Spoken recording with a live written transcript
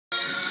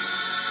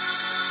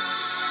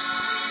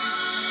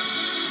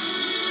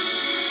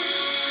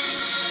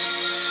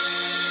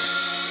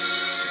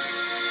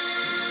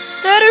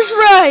is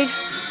right.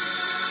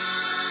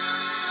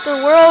 The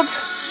world's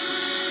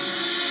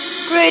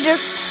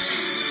greatest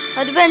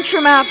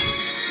adventure map.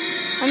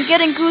 I'm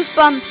getting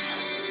goosebumps.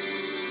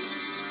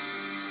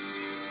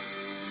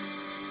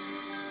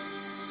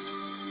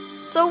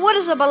 So what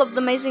is up, all of the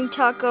amazing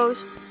tacos?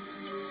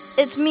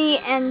 It's me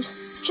and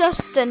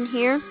Justin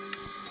here,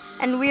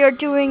 and we are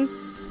doing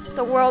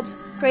the world's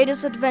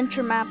greatest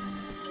adventure map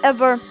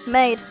ever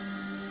made.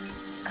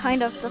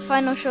 Kind of the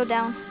final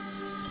showdown.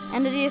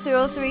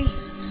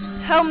 Entity303.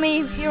 Help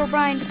me, Hero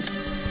Brian.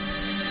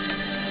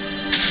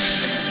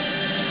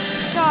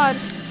 God,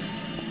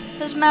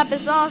 this map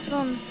is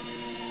awesome.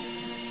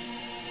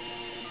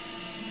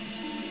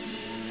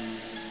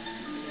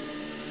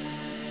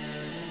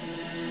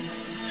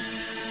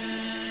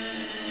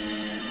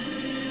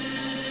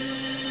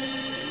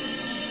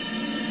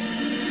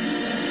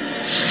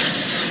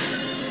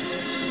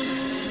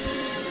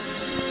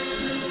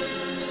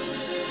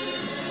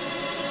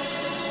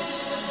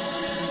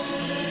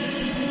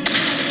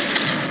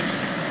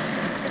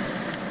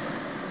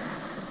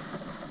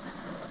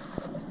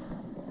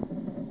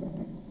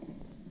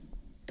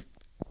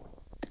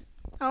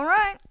 All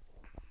right.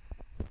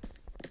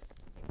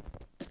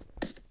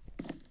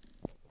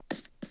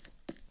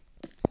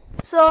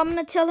 So I'm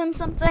gonna tell him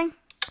something.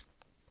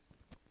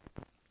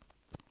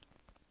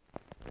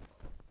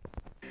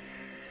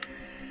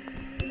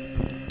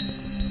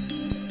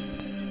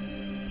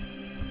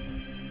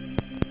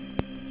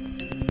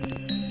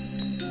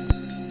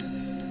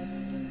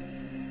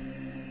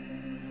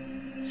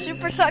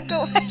 Super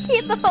Taco, is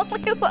he the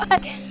only one?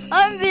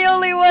 I'm the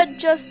only one,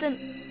 Justin.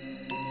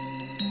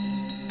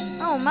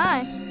 Oh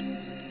my.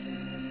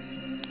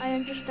 I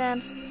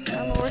understand,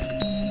 my lord.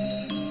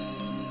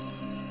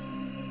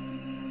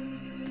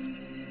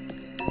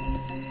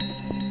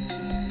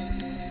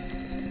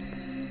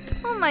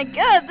 Oh my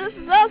god, this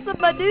is awesome,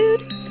 my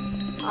dude.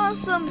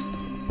 Awesome.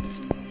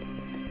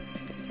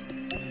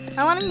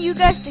 I want you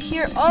guys to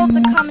hear all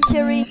the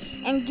commentary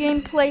and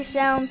gameplay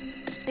sounds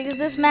because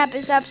this map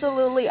is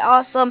absolutely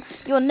awesome.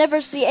 You'll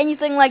never see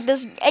anything like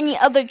this any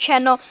other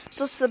channel,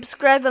 so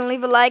subscribe and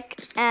leave a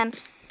like, and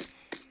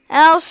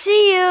I'll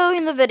see you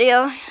in the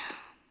video.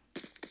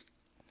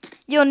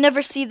 You'll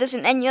never see this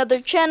in any other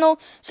channel,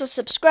 so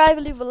subscribe,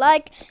 leave a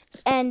like,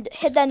 and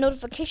hit that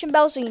notification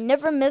bell so you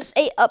never miss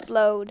a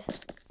upload.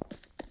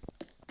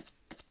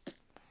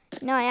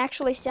 Now I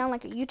actually sound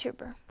like a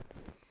YouTuber.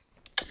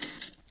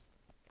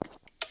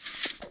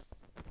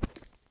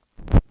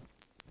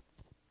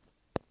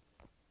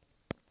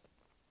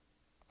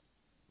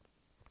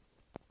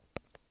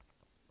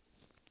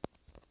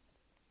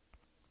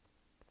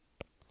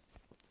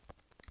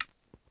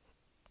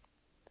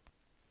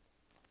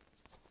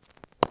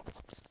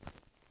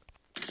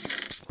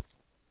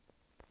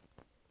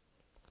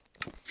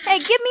 Hey,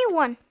 give me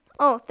one.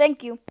 Oh,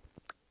 thank you.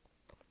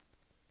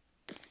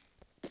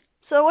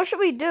 So what should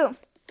we do?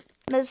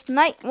 This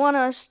knight want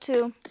us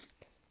to...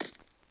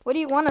 What do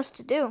you want us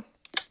to do?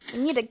 We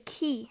need a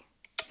key.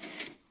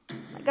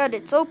 My god,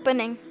 it's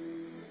opening.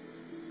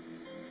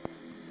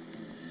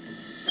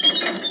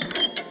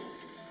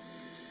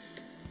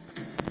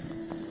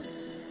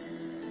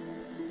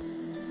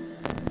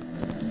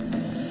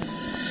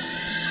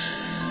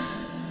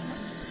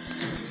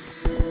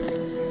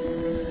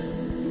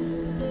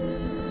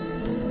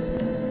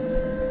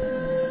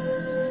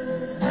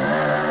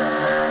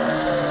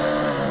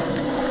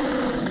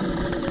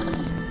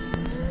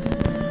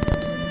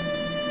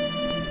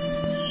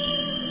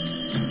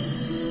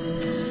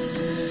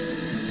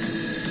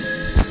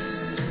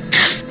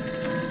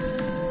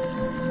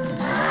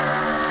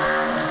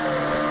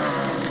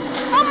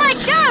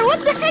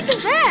 What the heck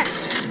is that?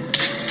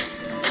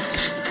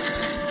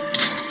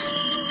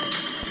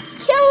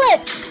 Kill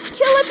it!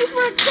 Kill it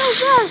before it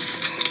kills us!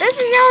 This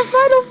is our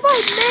final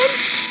fight, man!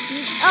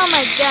 Oh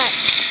my god.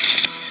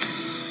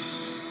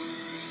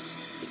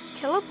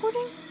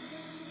 Teleporting?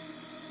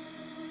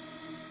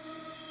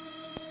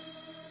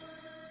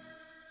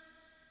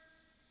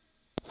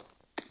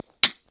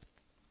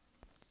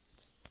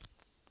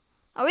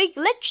 Are we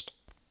glitched?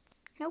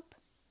 Nope.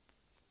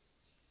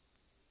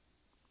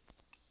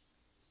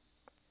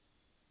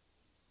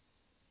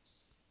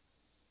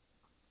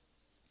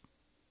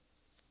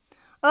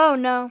 Oh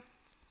no.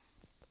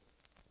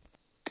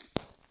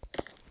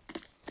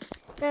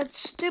 That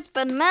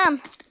stupid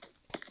man.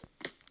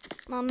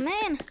 My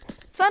man.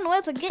 Found a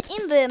way to get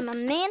in there, my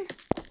man.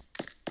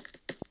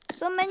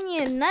 So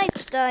many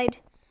knights died.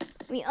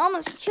 We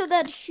almost killed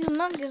that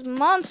humongous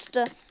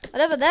monster.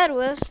 Whatever that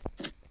was.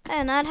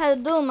 I didn't know how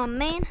to do it, my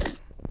man.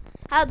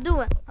 How to do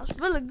it. I was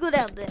really good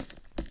out there.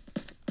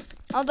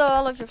 Although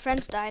all of your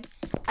friends died.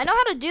 I know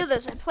how to do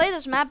this. I played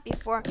this map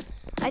before.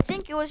 I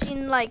think it was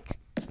in like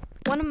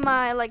one of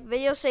my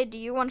videos say, do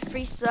you want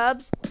free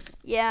subs?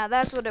 Yeah,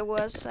 that's what it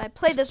was. I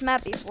played this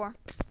map before.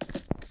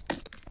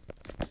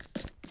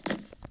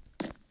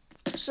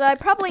 So I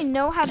probably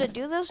know how to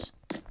do this.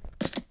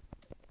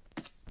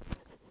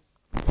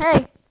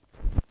 Hey.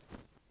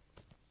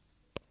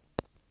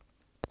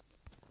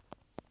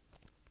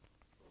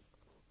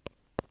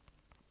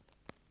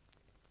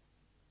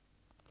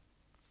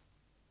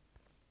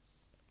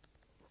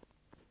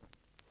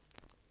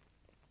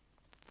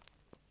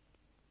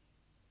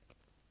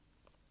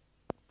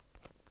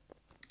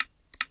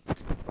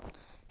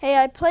 Hey,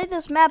 I played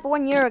this map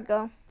 1 year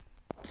ago.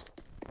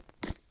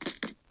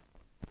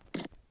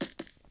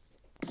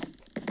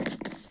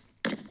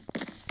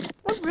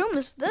 What room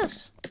is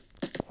this?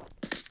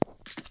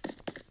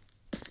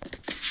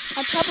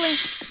 I probably...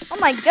 Oh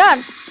my god!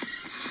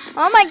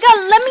 Oh my god,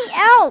 let me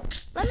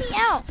out! Let me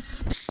out!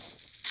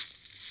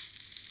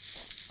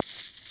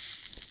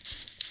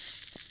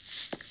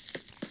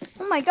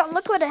 Oh my god,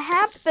 look what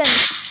happened!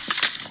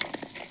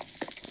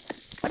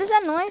 What is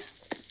that noise?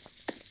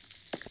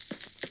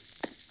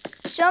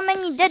 So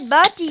many dead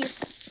bodies.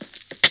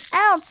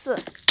 Ouch!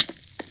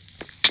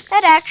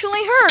 That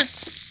actually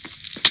hurts.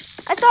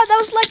 I thought that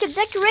was like a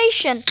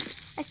decoration.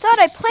 I thought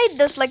I played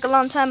this like a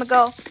long time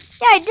ago.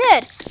 Yeah, I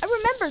did. I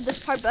remember this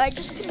part, but I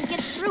just couldn't get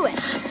through it.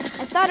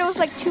 I thought it was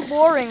like too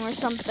boring or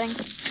something.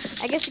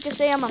 I guess you could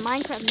say I'm a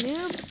Minecraft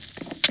noob.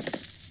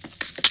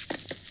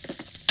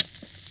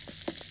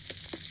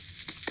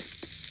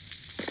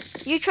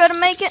 You try to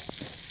make it.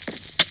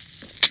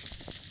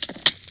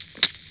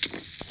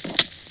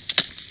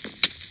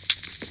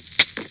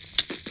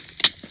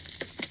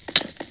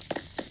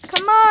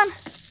 Come on.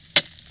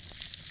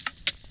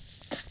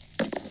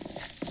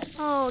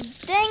 Oh,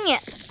 dang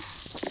it.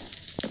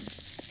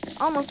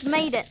 Almost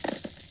made it.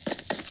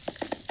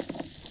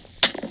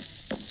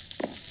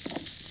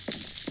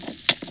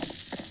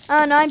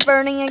 Oh no, I'm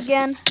burning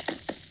again.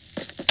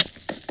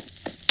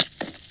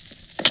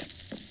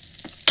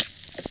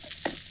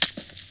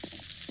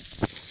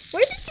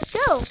 Where did you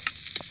go?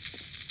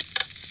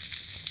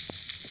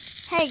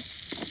 Hey,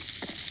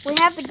 we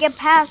have to get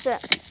past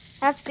it.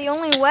 That's the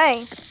only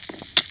way.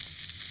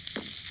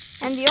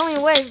 And the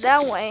only way is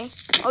that way.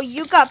 Oh,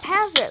 you got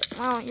past it.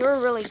 Wow,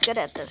 you're really good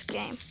at this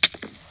game.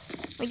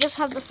 We just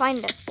have to find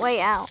a way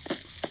out.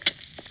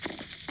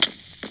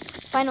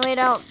 Find a way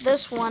out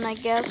this one, I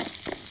guess.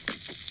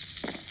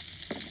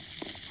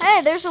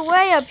 Hey, there's a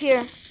way up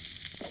here.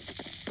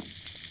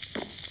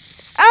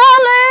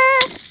 Ale!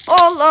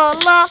 Oh la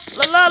la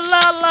la la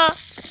la la.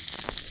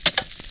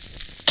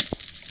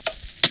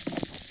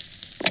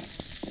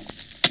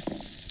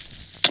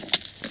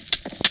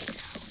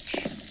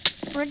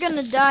 We're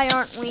gonna die,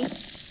 aren't we?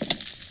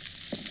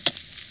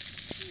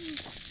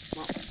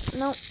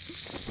 No.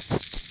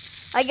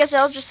 I guess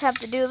I'll just have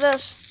to do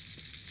this.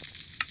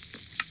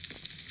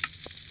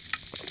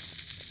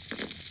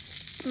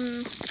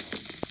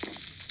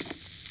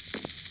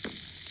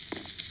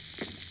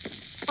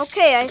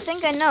 Okay, I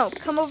think I know.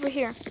 Come over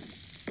here. I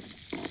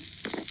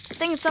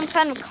think it's some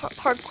kind of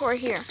parkour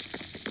here.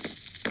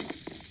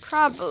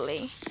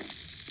 Probably.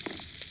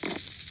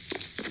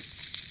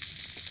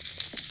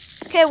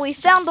 Okay, we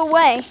found the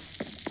way. I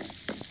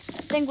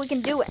think we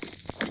can do it.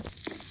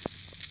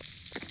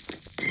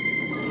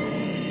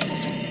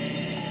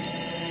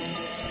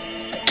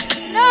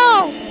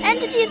 No!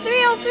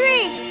 Entity303!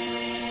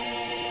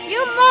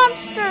 You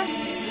monster!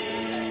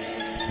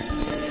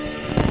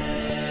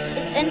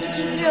 It's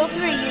Entity303,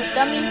 you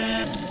dummy.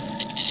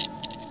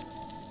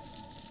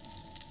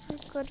 A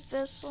good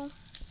vessel.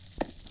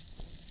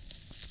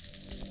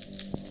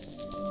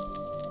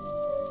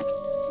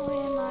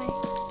 Where am I?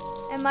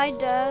 Am I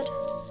dead?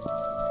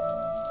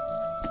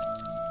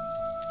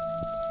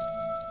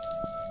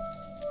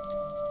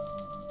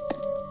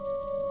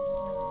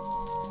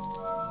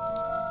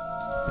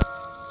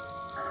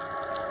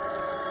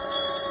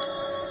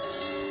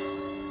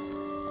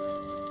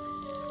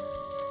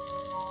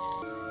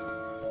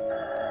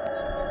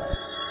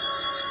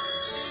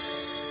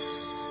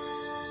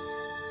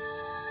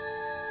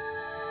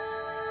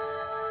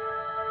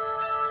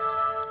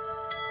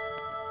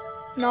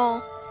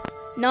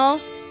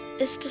 No,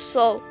 it's the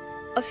soul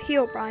of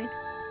Herobrine.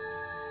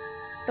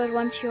 But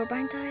once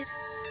Herobrine died,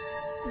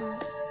 no.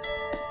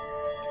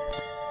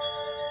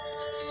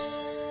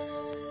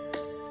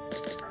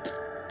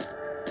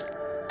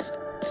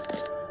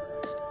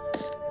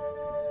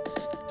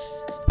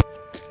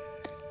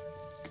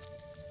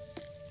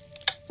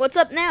 What's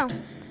up now?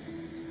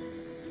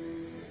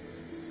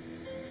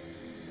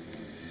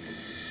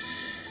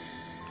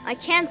 I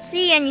can't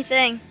see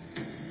anything.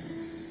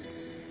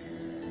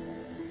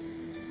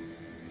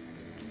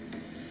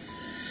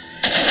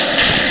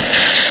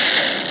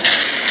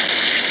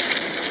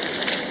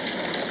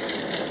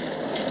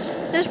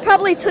 This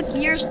probably took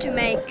years to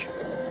make.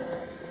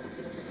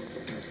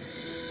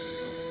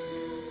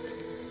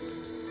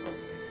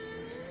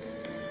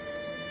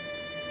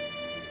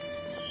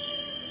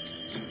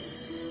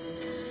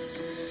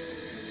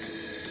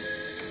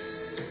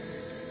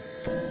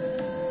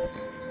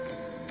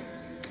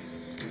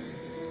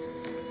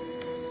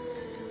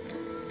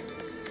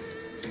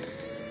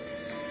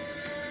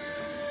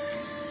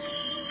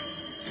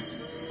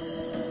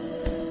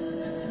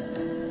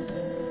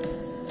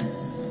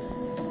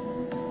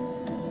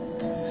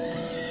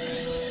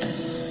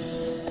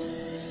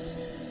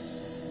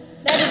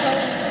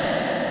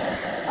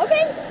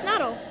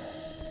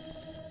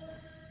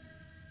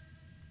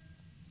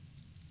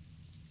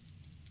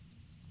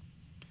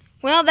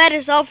 Well, that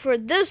is all for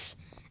this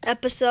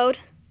episode.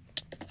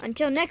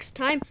 Until next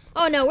time.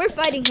 Oh no, we're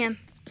fighting him.